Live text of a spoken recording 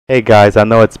Hey guys, I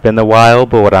know it's been a while,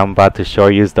 but what I'm about to show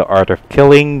you is the art of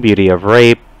killing, beauty of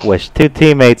rape, which two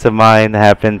teammates of mine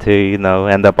happen to,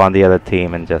 end up on the other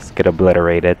team and just get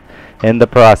obliterated in the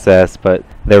process, but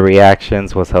their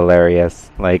reactions was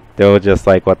hilarious. Like, they were just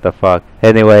like, what the fuck.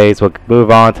 Anyways, we'll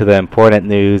move on to the important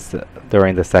news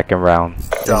during the second round.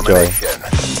 Enjoy.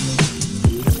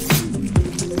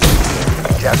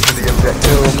 Capture the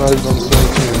objective. I'm not even on the same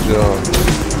team, John.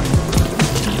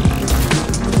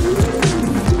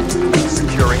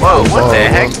 Whoa, what the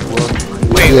heck?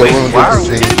 Wait, why are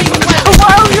we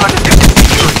on the team?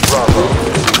 Bravo.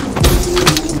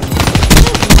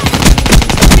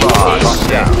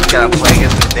 Gotta play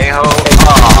against Conejo.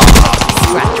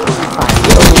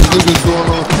 Yo, niggas going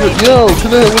on here. Yo,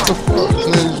 Conejo, what the fuck? This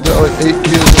nigga's got like 8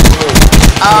 kills in a row.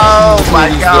 Oh my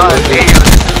god. Hey, this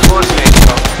is bullshit.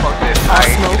 Fuck this.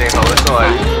 Alright, Conejo, let's go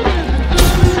ahead.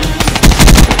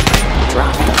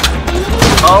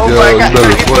 Oh Yo, my god, you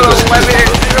he's put a weapon.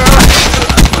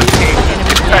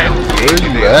 Where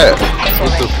you at?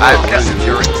 What the fuck? I've got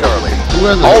securing Charlie.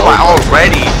 Oh my,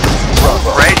 already.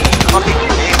 Already. Fucking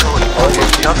Conejo and fucking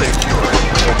nothing.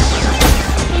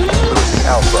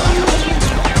 Alpha.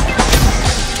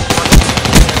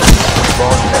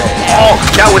 Oh,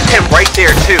 that was him right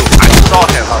there too. I saw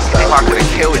him. I could have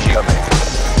killed you.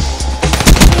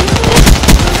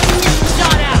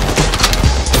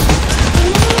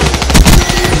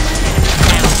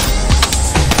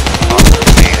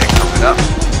 Up.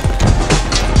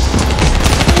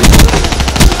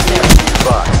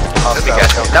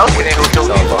 That was Conejo killed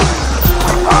me.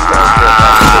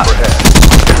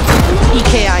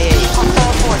 EKIA.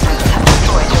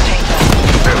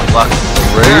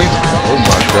 Ray? Oh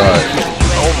my god.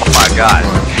 Oh my god.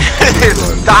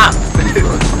 Stop.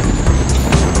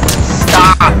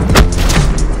 Stop.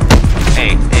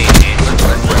 Hey.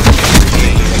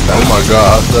 Oh my god,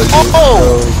 I thought you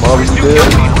Bobby's dead.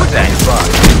 What's that?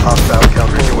 Hostile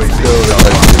counter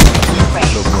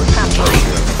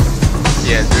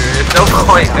yeah, dude, there's no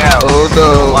point now. Oh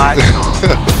no. I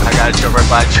gotta jump right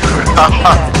by you.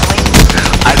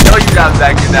 I know you're not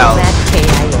backing out.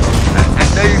 I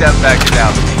know you're not backing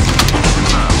out.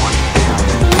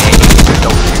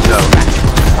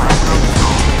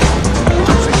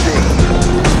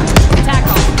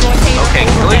 Okay,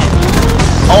 really?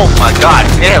 Oh my god,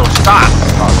 Neil, stop!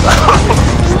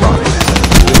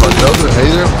 Another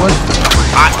hater? What?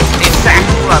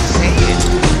 Exactly what I'm saying.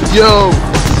 Yo!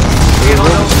 Neil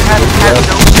has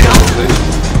no chill.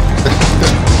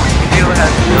 Neil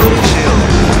has no chill.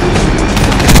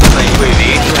 UAV.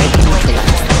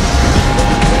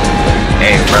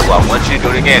 Hey, Rebel, I want you to do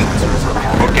it again.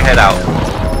 Work your head out.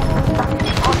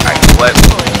 Alright, what?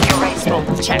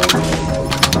 Check.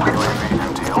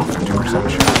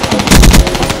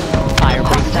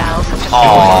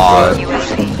 Aww.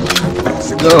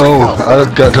 No, I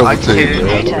got double take,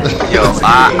 yo. I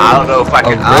don't know if I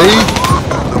can.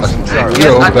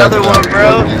 Yes, another one,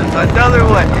 bro. Another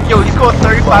one. Yo, he's going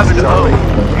 35 and 0.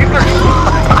 He's going.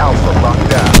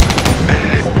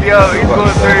 Yo, he's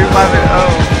going 35 and 0.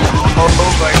 Oh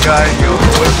my god, yo,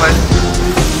 what am I?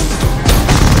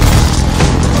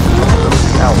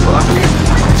 Alpha.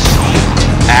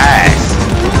 Ass.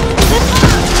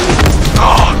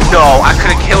 Oh no, I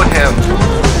could have killed him.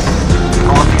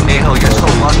 Oh, Conejo, you're so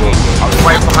lucky. I was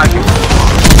right behind you.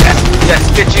 Yes,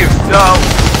 get you. No.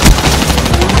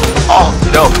 Oh,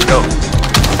 no.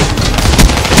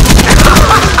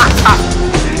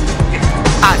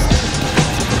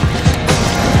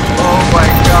 Oh my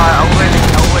god, I wouldn't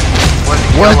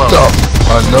what kill him. the?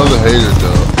 Another hater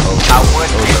though. I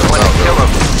wouldn't kill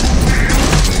him.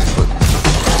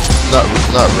 Not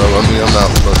bro, I mean I'm not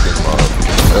fucking mob.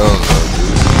 Hell no,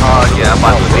 dude. Oh yeah, I'm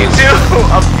about to leave too.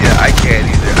 Yeah, I can't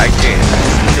either. I can't.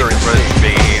 You're a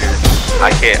big hater.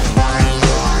 I can't.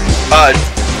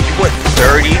 You went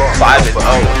 35 and 0.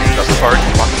 The first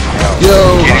fucking round.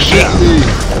 Yo, shit me.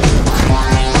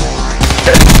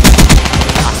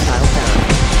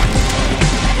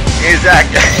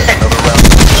 Exactly.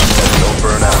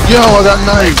 Yo, I got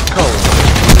knife.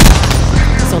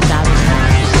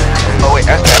 Oh wait,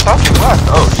 I thought you left.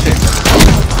 Oh shit.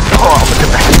 Oh, I'm gonna get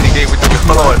back in the game with you.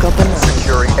 Hold on.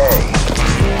 Securing A.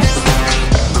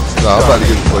 Nah, I'm about to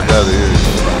get the fuck out of here.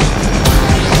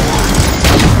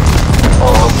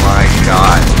 Oh my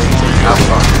god.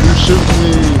 You shoot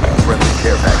me. Friendly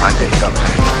care package coming.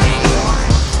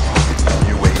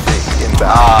 UAV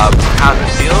inbound. How's it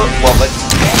feel? Well, let's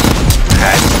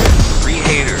had 3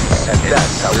 haters. And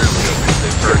that's how we're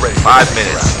for 5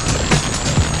 minutes.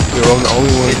 Yo, I'm the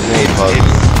only one going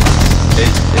positive.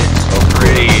 It's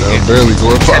pretty. I'm barely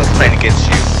going intense positive. playing against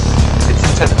you. It's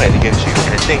 100% playing against you.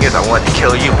 And the thing is, I wanted to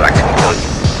kill you, but I couldn't kill you.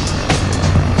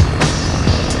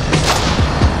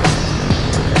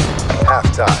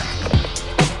 Halftime.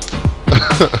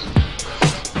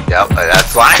 Yep,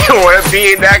 that's why I didn't want to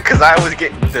be in that, because I was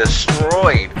getting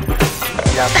destroyed.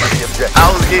 I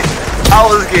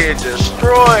was getting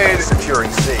destroyed.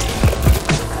 Securing C.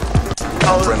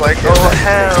 I was like, oh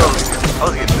hell. I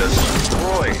was getting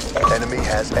destroyed. Enemy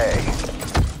has A.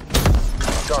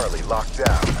 Charlie locked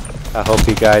down. I hope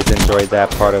you guys enjoyed that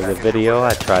part of the video.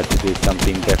 I tried to do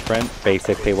something different.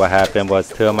 Basically what happened was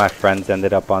 2 of my friends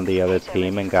ended up on the other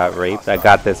team and got raped. I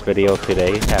got this video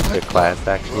today after class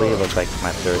actually. It was like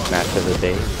my 3rd match of the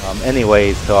day.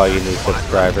 Anyways, to all you new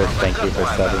subscribers, thank you for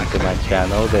subbing to my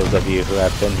channel. Those of you who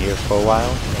have been here for a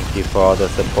while, thank you for all the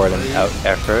support and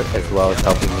effort as well as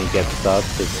helping me get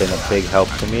subs. It's been a big help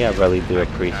to me. I really do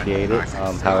appreciate it.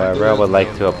 However, I would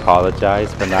like to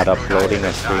apologize for not uploading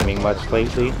or streaming much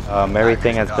lately.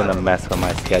 Everything has been a mess with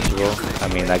my schedule.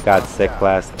 I mean, I got sick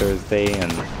last Thursday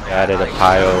and added a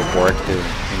pile of work to,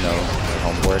 you know,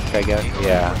 homework, I guess.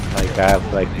 Yeah, like I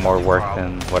have like more work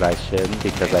than what I should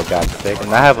because I got sick.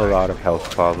 And I have a lot of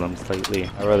health problems lately.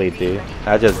 I really do.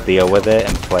 I just deal with it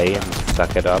and play and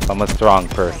suck it up. I'm a strong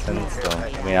person, so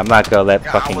I mean, I'm not gonna let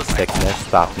fucking sickness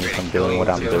stop me from doing what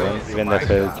I'm doing, even if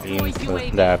it means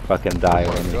that I fucking die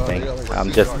or anything.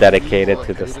 I'm just dedicated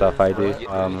to the stuff I do.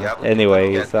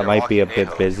 Anyways, I might be a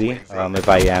bit busy. If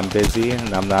I am busy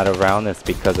and I'm not around, it's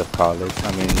because of college.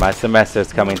 I mean, my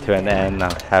semester's coming to an end.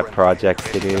 I have projects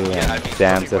to do and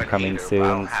exams are coming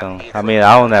soon, so I mean,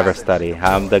 I'll never study.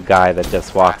 I'm the guy that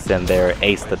just walks in there,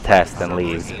 ace the test and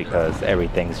leaves because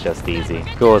everything's just easy.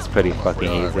 School is pretty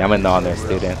fucking easy. I'm an honor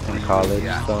student in college,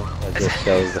 so it just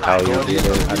shows how easy it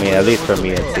is. I mean, at least for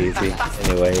me it's easy.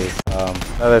 Anyways,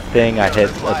 another thing, I hit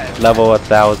level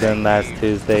 1000 last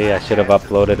Tuesday. I should have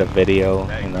uploaded a video,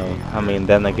 you know. I mean,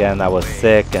 then again, I was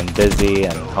sick and busy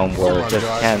and homework. Just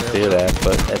can't do that,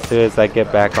 but as soon as I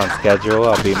get back on schedule,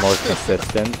 I'll be more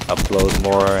consistent, upload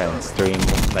more and stream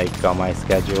like on my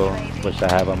schedule, which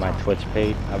I have on my Twitch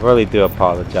page. I really do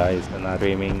apologize for not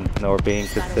streaming nor being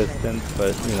consistent,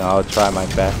 but you know, I'll try my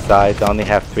best. I only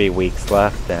have 3 weeks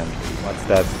left, and once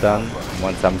that's done,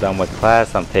 once I'm done with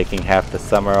class, I'm taking half the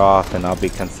summer off and I'll be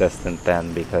consistent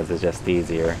then because it's just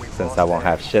easier since I won't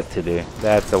have shit to do.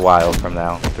 That's a while from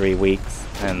now, 3 weeks.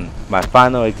 And my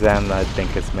final exam, I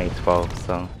think, is May 12th,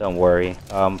 so don't worry.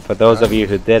 For those of you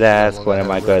who did ask, what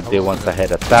am I going to do once I hit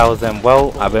 1000?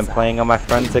 Well, I've been playing on my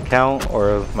friend's account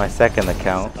or my second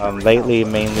account. Lately,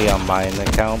 mainly on mine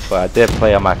account, but I did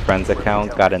play on my friend's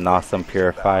account, got an awesome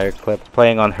Purifier clip.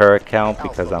 Playing on her account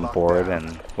because I'm bored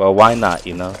and, well, why not,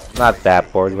 you know? I'm not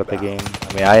that bored with the game.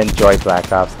 I mean, I enjoy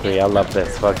Black Ops 3. I love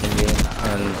this fucking game.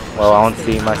 And, well, I don't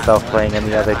see myself playing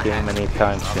any other game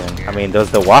anytime soon. I mean, there's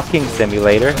the walking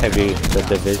simulator, maybe the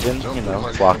Division, you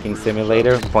know, walking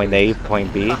simulator, point A,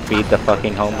 point B, feed the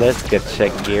fucking homeless, get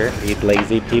shit gear, feed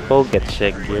lazy people, get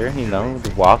shit gear, you know,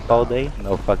 walk all day,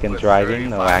 no fucking driving,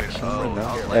 no action, you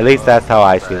know. At least that's how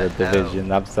I see the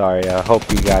Division. I'm sorry, I hope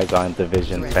you guys aren't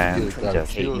Division fans and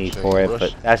just hate me for it,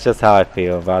 but that's just how I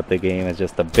feel about the game. It's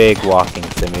just a big walking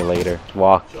simulator.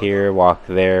 Walk here, walk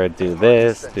there, do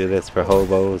this for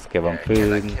hobos, give them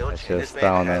food. It's just,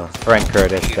 I don't know. Frank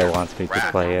Curtis still wants me to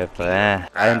play it, but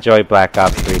I enjoy Black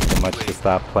Ops 3 too much to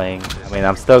stop playing. I mean,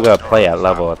 I'm still gonna play at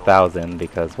level 1000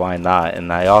 because why not?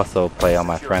 And I also play on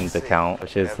my friend's account,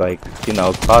 which is like, you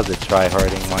know, closet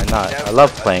tryharding, why not? I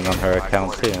love playing on her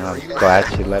account too, and I'm glad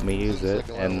she let me use it.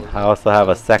 And I also have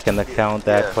a second account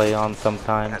that I play on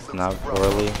sometimes, not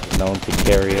really known to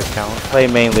carry account. Play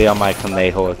mainly on my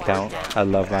Conejo account. I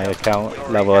love my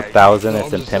account. Level 1000,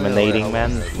 it's intimidating,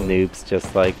 man. Noobs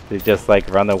they just like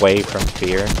run away from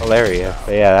fear. Hilarious.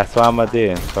 But yeah, that's what I'm gonna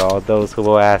do. For all those who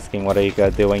were asking, what are you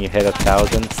gonna do when you hit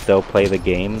 1000? Still play the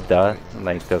game, duh.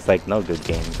 Like, there's like no good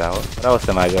games out. What else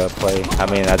am I gonna play? I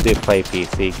mean, I do play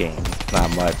PC games.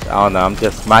 Not much. I don't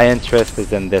know, my interest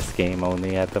is in this game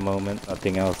only at the moment.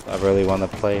 Nothing else I really want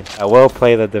to play. I will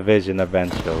play the Division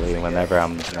eventually whenever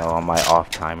I'm, you know, on my off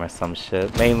time or some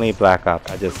shit. Mainly Black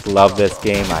Ops. I just love this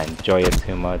game. I enjoy it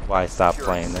too much. Why stop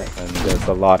playing it? And there's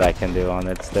a lot I can do on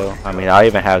it still. I mean, I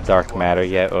even have Dark Matter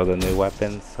yet or the new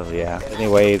weapons, so yeah.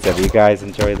 Anyways, if you guys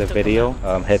enjoyed the video,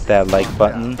 hit that like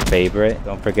button, favorite.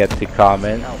 Don't forget to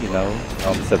comment, you know,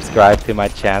 subscribe to my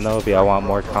channel if y'all want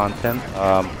more content.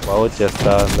 Well, just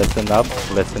listen up,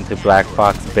 listen to Black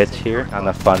Fox bitch here.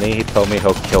 Kinda funny, he told me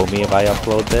he'll kill me if I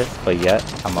upload this, but yet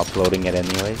I'm uploading it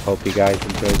anyway. Hope you guys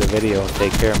enjoyed the video.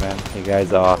 Take care, man. You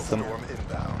guys are awesome.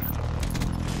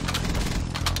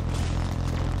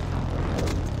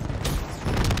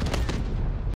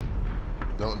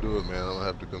 Don't do it, man. I'm gonna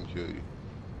have to come kill you.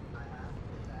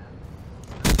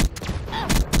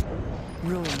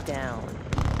 Ruin down.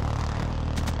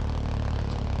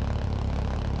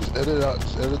 Just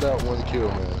edit out one kill,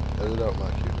 man. Edit out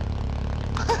my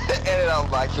kill. Edit out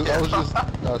my Cause I was just,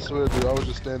 I swear, dude, I was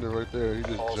just standing right there. He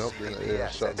just All jumped in the CP air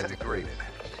and shot me in assets the degraded.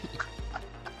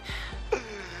 face.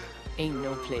 Ain't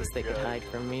no place they could hide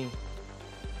from me.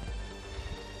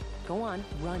 Go on,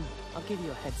 run. I'll give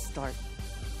you a head start.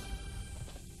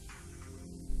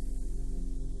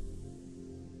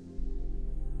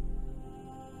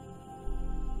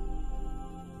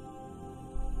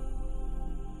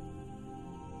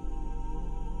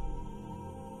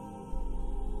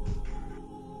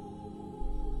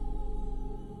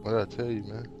 What did I tell you,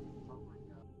 man?